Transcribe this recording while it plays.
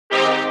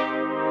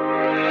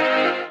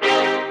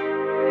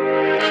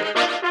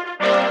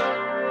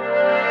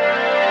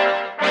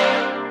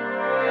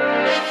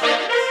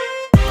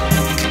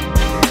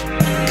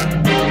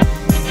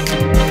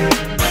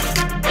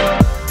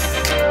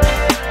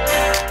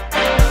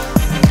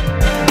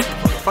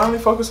finally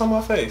focus on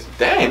my face.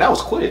 Dang, that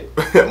was quick.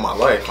 My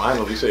life,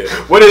 finally, shit.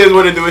 What it is,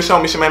 what it do, it's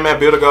Show Me Shit, man,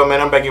 Build to Go, man.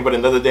 I'm back here with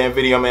another damn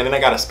video, man, and I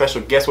got a special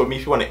guest with me.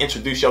 If you want to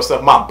introduce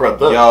yourself, my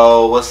brother.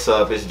 Yo, what's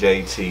up? It's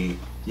JT.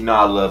 You know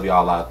I love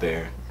y'all out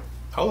there.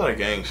 Whole lot of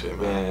gang shit,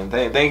 man.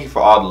 Thank you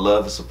for all the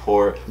love and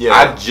support. Yeah.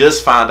 I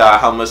just found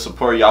out how much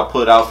support y'all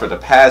put out for the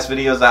past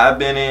videos that I've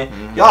been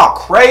in. Y'all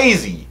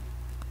crazy.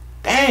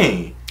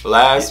 Dang.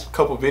 Last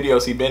couple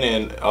videos he been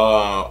in,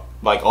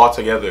 like all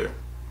together,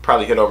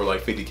 probably hit over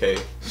like 50K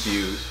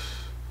views.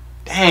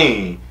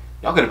 Dang.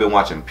 Y'all could have been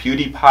watching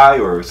PewDiePie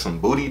or some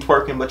booty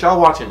twerking, but y'all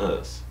watching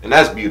us. And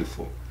that's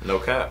beautiful. No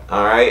cap.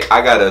 Alright,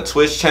 I got a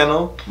Twitch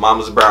channel,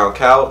 Mama's Brown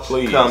Couch.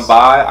 Please. Come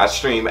by. I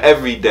stream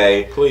every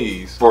day.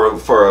 Please.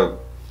 For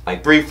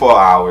like 3-4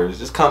 hours.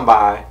 Just come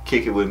by,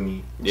 kick it with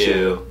me,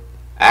 chill,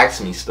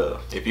 ask me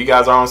stuff. If you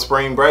guys are on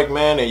spring break,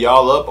 man, and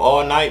y'all up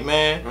all night,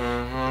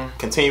 man,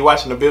 continue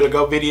watching the Build to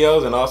Go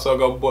videos, and also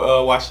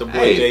go watch the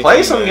boy JT.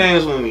 Play some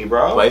games with me,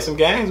 bro. Play some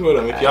games with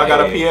him. If y'all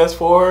got a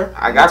PS4,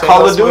 I got Nintendo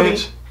Call of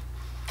Switch,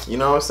 Duty. You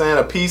know what I'm saying?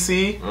 A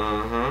PC.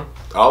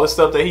 All the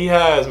stuff that he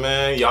has,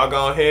 man. Y'all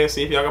go ahead and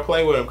see if y'all can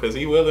play with him, because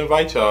he will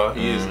invite y'all.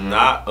 He is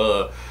not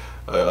a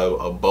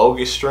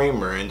bogus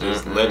streamer and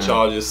just let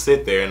y'all just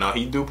sit there. Now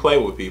he do play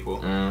with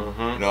people. You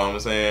know what I'm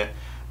saying?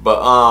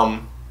 But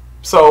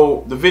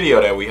so the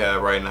video that we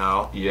have right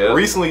now,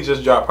 recently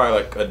just dropped,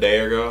 probably like a day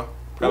ago,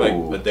 probably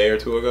like a day or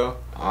two ago.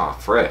 Ah,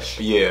 fresh.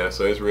 Yeah,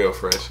 so it's real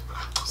fresh.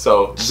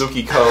 So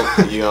Zoocci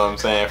coat, you know what I'm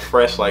saying?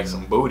 Fresh like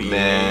some booty,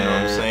 man. You know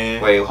what I'm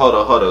saying? Wait, hold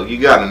on. You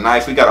got a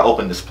knife? We gotta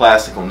open this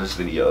plastic on this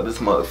video. This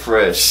mother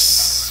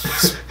fresh.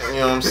 You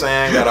know what I'm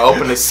saying? Gotta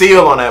open the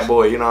seal on that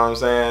boy. You know what I'm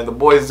saying? The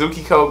boy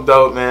Zoocci coat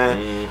dope, man.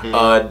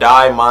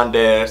 Die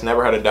Mondez.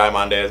 Never heard of Die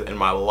Mondez in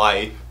my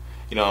life.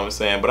 You know what I'm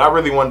saying? But I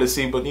really wanted to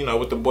see, but you know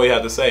what the boy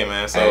had to say,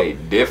 man. So hey,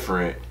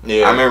 different.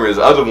 Yeah. I remember his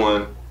other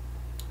one.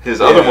 His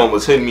other one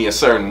was hitting me a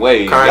certain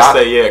way. Current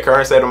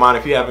state of mind.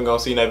 If you haven't gone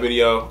seen that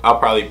video, I'll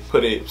probably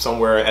put it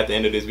somewhere at the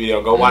end of this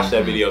video. Go watch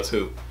that video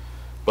too.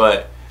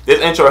 But this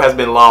intro has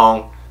been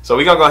long, so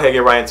we're gonna go ahead and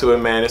get right into it,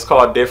 man. It's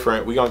called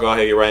Different. We're gonna go ahead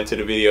and get right into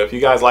the video. If you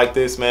guys like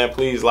this, man,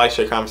 please like,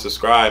 share, comment,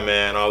 subscribe,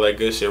 man. All that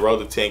good shit. Roll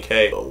to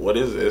 10K. What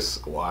is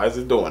this? Why is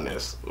it doing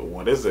this?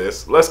 What is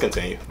this? Let's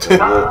continue. Let's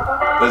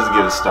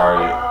get it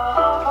started.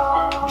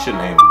 You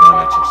shouldn't aim a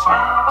gun at yourself.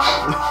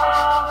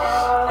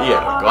 He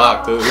had a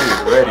Glock too. He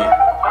was ready.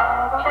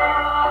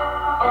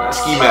 That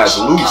ski mask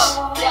loose.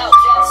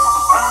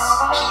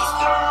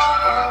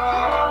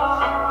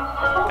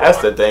 That's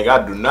the thing.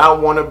 I do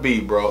not want to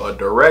be, bro, a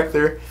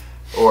director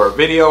or a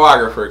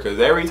videographer, because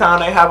every time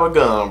they have a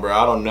gun, bro,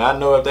 I do not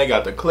know if they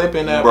got the clip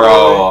in that.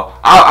 Bro,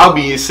 I'll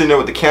be sitting there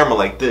with the camera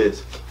like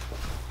this.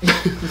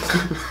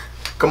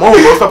 Come on,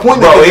 bro, stop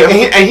pointing, bro.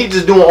 And he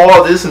just doing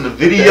all this in the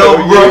video,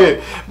 bro.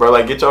 Yeah. Bro,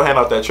 like, get your hand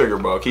off that trigger,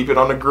 bro. Keep it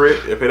on the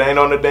grip. If it ain't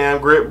on the damn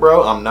grip,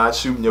 bro, I'm not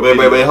shooting your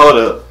video. Wait, hold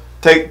up.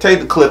 Take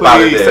the clip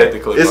out of there. Take the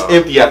clip out. It's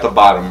empty at the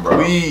bottom, bro.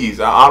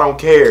 Please, I don't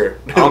care.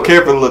 I don't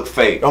care if it look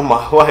fake. On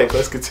my life,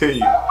 let's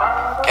continue.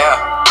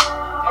 Yeah.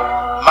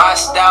 My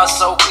style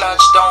so clutch,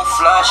 don't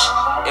flush.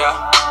 Yeah.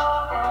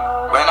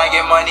 When I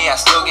get money, I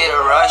still get a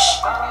rush.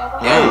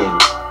 Yeah.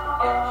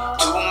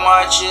 Too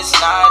much is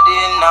not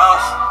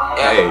enough.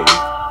 Yeah. Hey.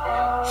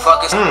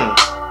 Fuck us.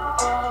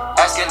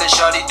 Asking the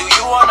shorty, do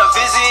you wanna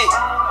visit?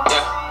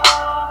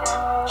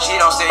 Yeah. She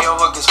don't say your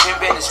work is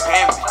pimpin', it's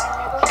pimpin'.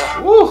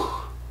 Yeah. Woo.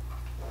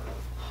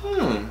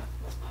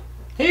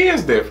 He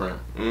is different.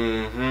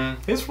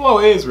 His flow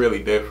is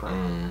really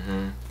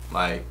different.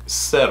 Like,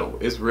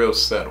 settled. It's real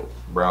settled.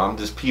 Bro, I'm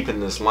just peeping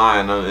this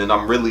line, and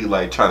I'm really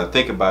like trying to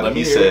think about it.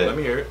 He said, let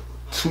me hear it.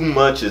 Too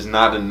much is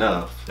not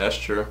enough. That's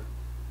true.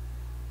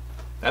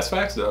 That's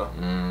facts, though.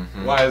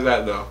 Why is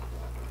that, though?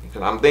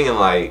 Because I'm thinking,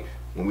 like,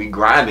 when we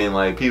grinding,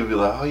 like, people be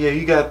like, oh yeah,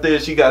 you got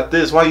this, you got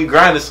this. Why you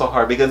grinding so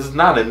hard? Because it's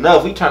not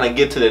enough. We trying to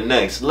get to the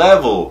next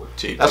level.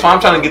 That's why I'm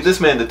trying to get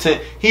this man to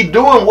 10. He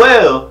doing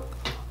well.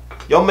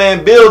 Your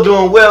man Bill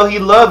doing well. He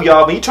love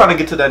y'all, but he trying to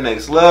get to that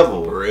next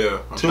level. For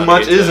real. Too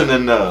much isn't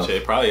enough.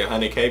 Shit, probably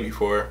 100K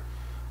before.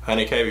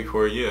 100K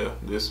before, yeah.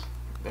 This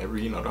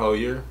every, you know, the whole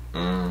year.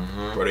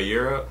 For the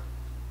year up.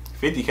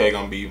 50K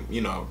gonna be,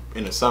 you know,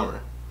 in the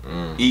summer.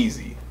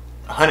 Easy.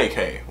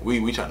 100K. We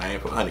trying to aim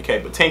for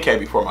 100K, but 10K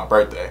before my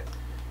birthday.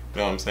 You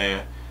know what I'm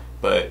saying?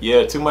 But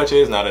yeah, too much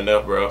is not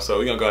enough, bro. So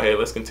we're gonna go ahead.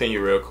 Let's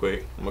continue real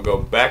quick. I'm gonna go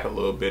back a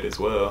little bit as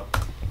well.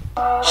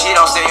 She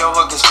don't say your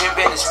work is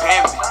pimpin', it's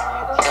pimpin'.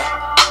 Yeah.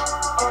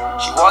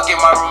 She walk in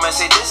my room and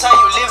say, this how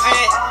you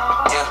living?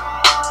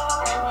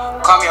 Yeah.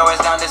 Calm your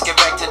ass down, let's get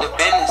back to the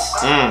business.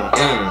 Yeah.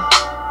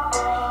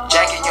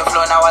 Jacking your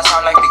flow, now I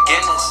sound like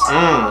beginners.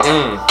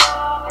 Yeah.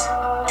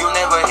 You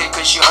never hit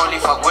cause you only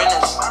fuck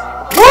winners.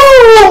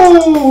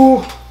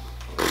 Woo!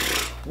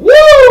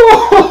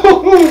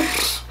 Woo!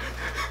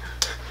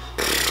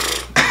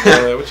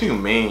 What you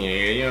mean,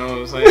 nigga? You know what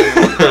I'm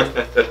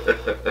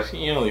saying?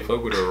 She only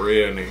fuck with a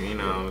real nigga, you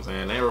know what I'm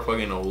saying? Never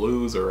fucking no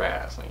loser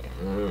ass nigga.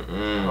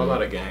 A whole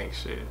lot of gang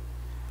shit.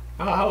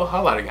 I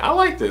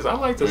like this. I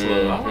like this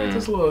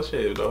little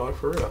shit, dog,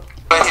 for real.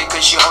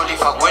 Cause she only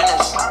fuck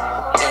winners.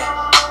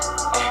 Yeah.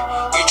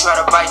 try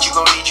to bite, you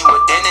gon' need you a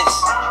dentist.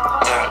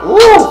 Yeah.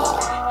 Woo.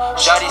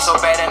 Shawty so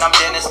bad and I'm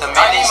Dennis the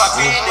menace.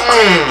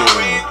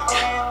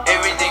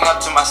 Everything up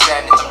to my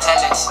standards, I'm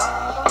tennis.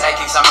 Like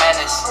he's a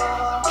menace.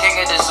 King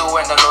of the zoo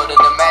and the lord of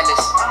the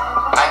malice.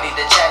 I need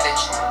a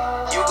challenge.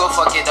 You go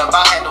fuck it up,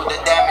 I'll handle the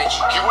damage.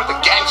 You were the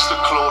gangster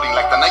clothing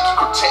like the Nike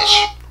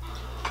Cortez.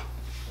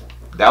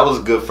 That was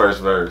a good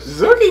first verse.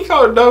 Zoocci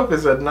Code Dope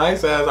is a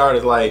nice ass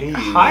artist. Like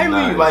highly,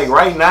 nice. like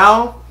right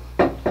now,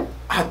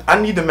 I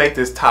need to make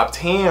this top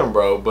 10,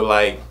 bro. But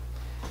like,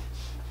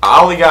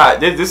 I only got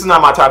this is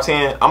not my top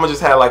 10. I'm gonna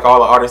just have like all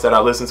the artists that I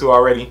listen to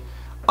already.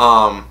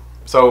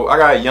 So I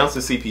got Youngster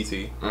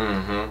CPT.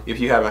 If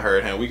you haven't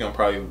heard him, we can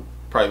probably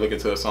look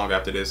into a song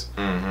after this.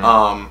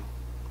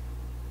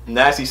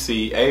 Nasty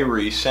C,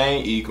 A-Reese,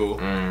 Shane Eagle.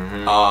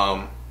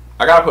 I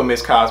gotta put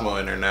Miss Cosmo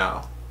in there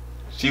now.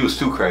 She was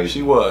too crazy.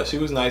 She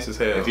was nice as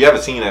hell. If you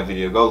haven't seen that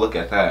video, go look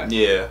at that.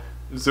 Yeah.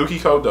 Zoocci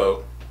Code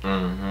Dope.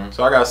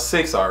 So I got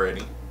 6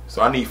 already.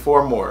 So I need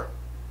 4 more.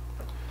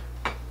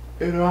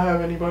 Do I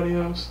have anybody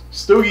else?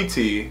 Stoogie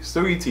T.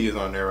 Stoogie T is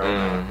on there right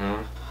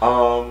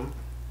now.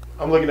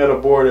 I'm looking at a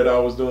board that I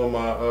was doing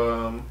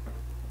my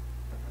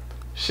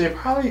shit.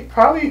 Probably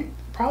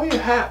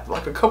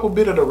like a couple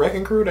bit of the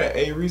Wrecking Crew that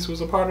A-Reese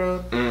was a part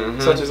of,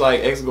 such as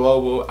like X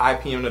Global,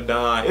 IPM the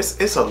Don. It's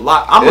a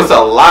lot. It's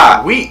a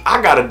lot.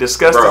 I gotta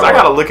discuss this. I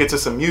gotta look into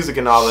some music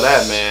and all of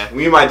that, man.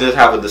 We might just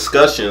have a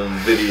discussion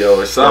video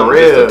or something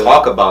just to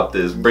talk about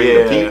this.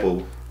 Bring the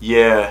people.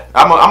 Yeah,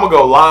 I'm gonna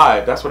go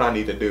live. That's what I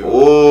need to do.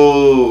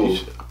 Ooh,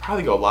 I'll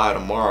probably go live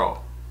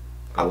tomorrow.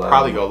 Go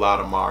live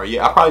tomorrow.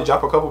 Yeah, I'll probably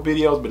drop a couple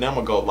videos, but then I'm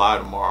gonna go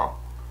live tomorrow.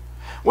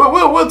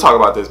 We'll talk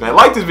about this, man.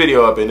 Like this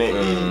video up and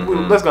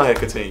then let's go ahead and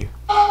continue.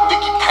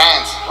 Vicky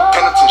pants,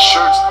 penitent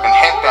shirts, and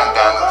head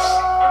bandanas.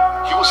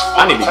 He was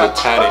full I need to get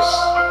tatted.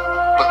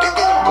 But they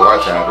didn't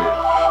more tatted.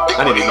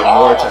 I need to get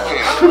more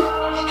tatted.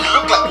 He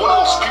looked like one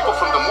of those people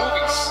from the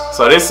movies.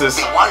 So this is.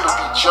 They wanted to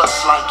be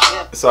just like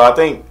him. So I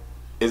think,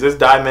 is this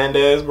Die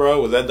Mondez,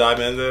 bro? Was that Die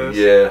Mondez?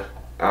 Yeah,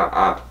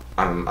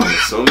 I'm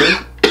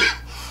assuming.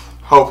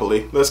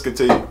 Hopefully, let's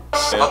continue.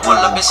 My pull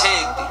up is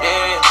hectic,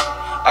 yeah.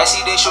 I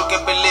see they shook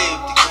and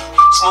believed.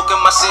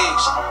 Smoking my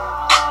cigs.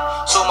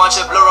 So much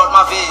it blur out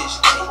my vision.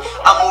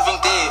 I'm moving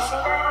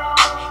different.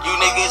 You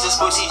niggas is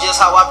pussy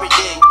just how I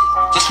predict.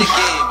 Just forgive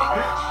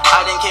me.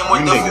 I didn't came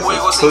with the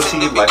fuego since in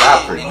the like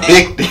I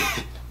predicted.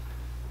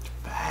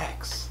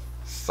 Facts.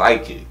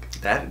 Psychic.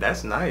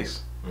 That's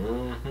nice.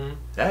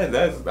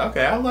 That's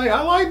okay. I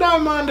like Die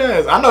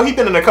Mondez. I know he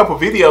been in a couple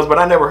videos, but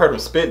I never heard him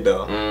spit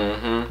though.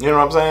 You know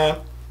what I'm saying?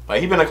 Like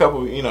he been a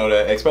couple, you know,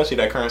 that especially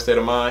that Current State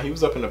of Mind. He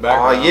was up in the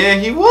background. Oh yeah,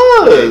 he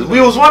was. We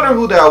was wondering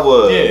who that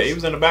was. Yeah, he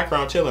was in the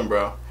background chilling,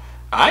 bro.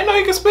 I didn't know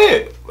he could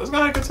spit. Let's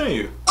go ahead and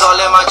continue. All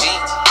in my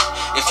jeans.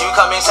 If you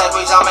come in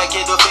sideways, I might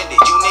get offended.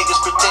 You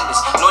niggas pretenders.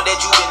 Know that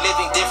you been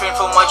living different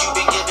from what you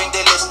been giving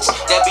the listeners.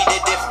 That be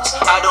the difference.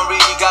 I don't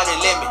really got a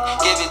limit.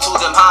 Give it to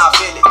them how I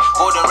feel it.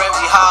 Gordon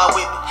Ramsay, how I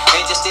whip it.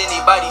 Ain't just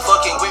anybody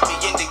fucking with me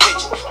in the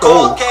kitchen.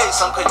 Okay,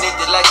 some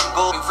connected like some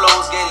golden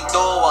flows. Getting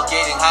dough while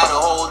getting high the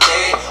whole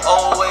day.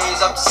 Always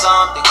up to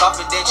something.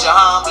 Confidential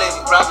how I'm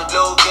living. Private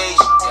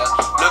location. Yeah.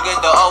 Look at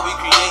the all we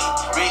create.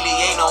 Really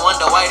ain't no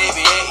wonder why they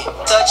be hating.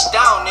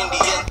 Touchdown in the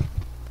end.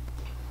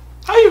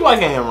 How you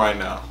liking him right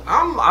now?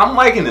 I'm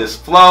liking his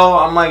flow.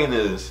 I'm liking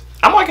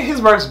his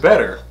verse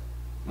better.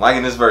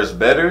 Liking his verse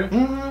better.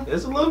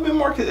 It's a little bit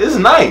more. It's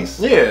nice.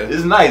 Yeah,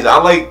 it's nice. I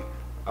like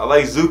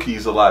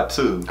Zoocci's a lot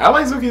too. I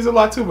like Zoocci's a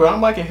lot too, but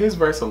I'm liking his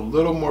verse a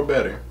little more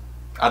better.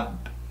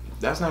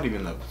 That's not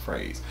even a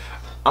phrase.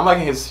 I'm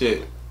liking his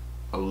shit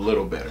a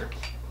little better.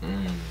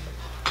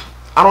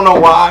 I don't know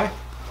why,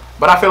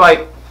 but I feel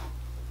like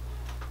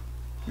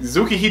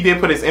Zoocci, he did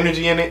put his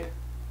energy in it.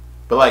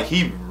 But like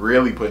he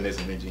really putting his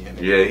energy in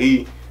it. Yeah,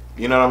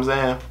 you know what I'm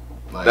saying?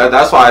 Like,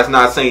 that's why it's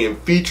not saying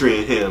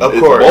featuring him. Of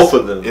course, both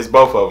of them. It's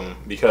both of them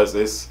because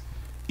it's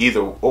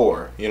either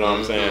or. You know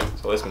what I'm saying?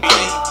 So let's continue.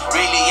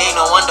 Really ain't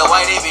no wonder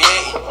why they be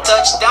hating.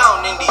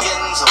 Touchdown in the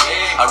end zone.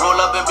 I roll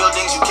up in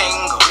buildings you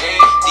can't go.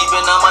 Deep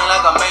in my mind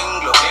like a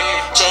mango.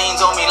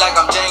 Chains on me like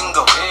I'm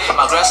Django.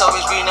 My grass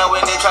always greener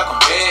when they try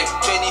compare.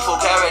 24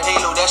 karat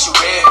halo, that's you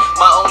rare.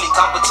 My only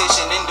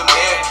competition in the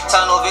mirror.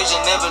 Tunnel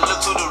vision, never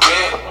look to the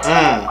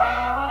rear.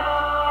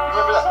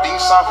 Remember that theme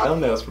song?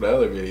 Thumbnails for the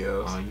other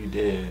videos. Oh, you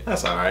did.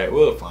 That's alright.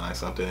 We'll find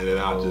something and then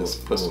I'll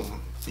just put some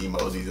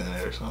emojis in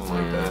it or something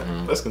like that.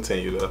 Let's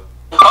continue though.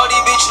 All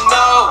these bitches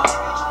know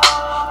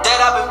that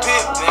I've been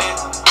pimping.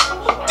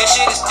 This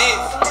shit is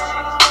different.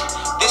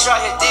 This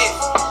right here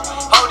different.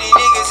 All these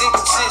niggas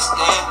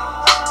inconsistent.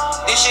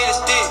 This shit is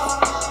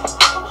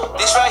different.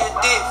 This right here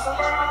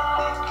different.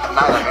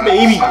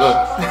 Baby,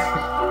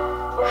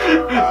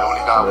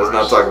 let's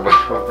not talk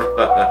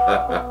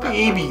about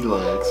baby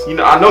lungs. You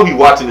know, I know he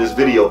watching this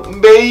video.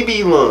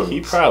 Baby lungs.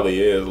 He probably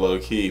is low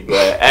key,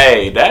 but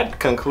hey, that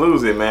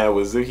concludes it, man.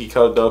 With Zoocci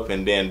Code Dope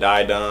and then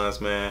Die Dons,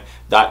 man.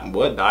 Die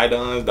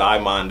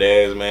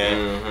Mondez,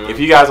 man. If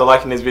you guys are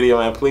liking this video,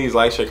 man, please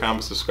like, share,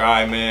 comment,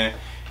 subscribe, man.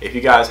 If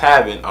you guys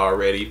haven't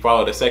already,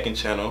 follow the second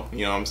channel.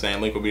 You know what I'm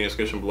saying? Link will be in the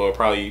description below,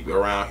 probably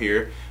around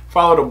here.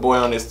 Follow the boy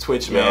on this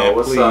Twitch, man. Yo,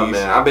 what's please. up,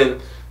 man?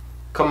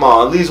 Come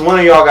on, at least one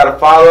of y'all gotta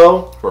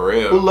follow. For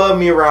real. Who love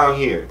me around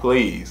here?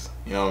 Please.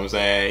 You know what I'm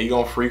saying? He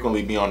gonna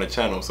frequently be on the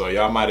channel, so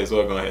y'all might as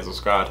well go ahead and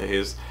subscribe to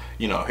his,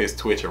 you know, his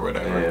Twitch or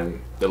whatever.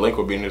 Man. The link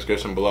will be in the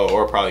description below,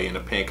 or probably in the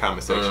pinned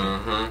comment section. You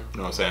know what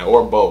I'm saying?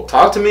 Or both.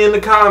 Talk to me in the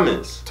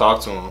comments.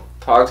 Talk to him.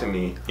 Talk to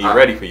me. He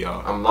ready for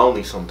y'all. I'm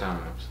lonely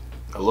sometimes.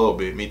 A little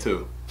bit. Me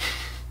too.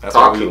 That's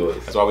Talk why to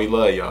us. That's why we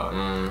love y'all.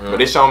 But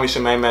this show me,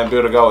 Shemaine Man,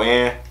 Bill to go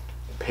in.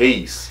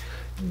 Peace.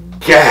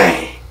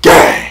 Gang.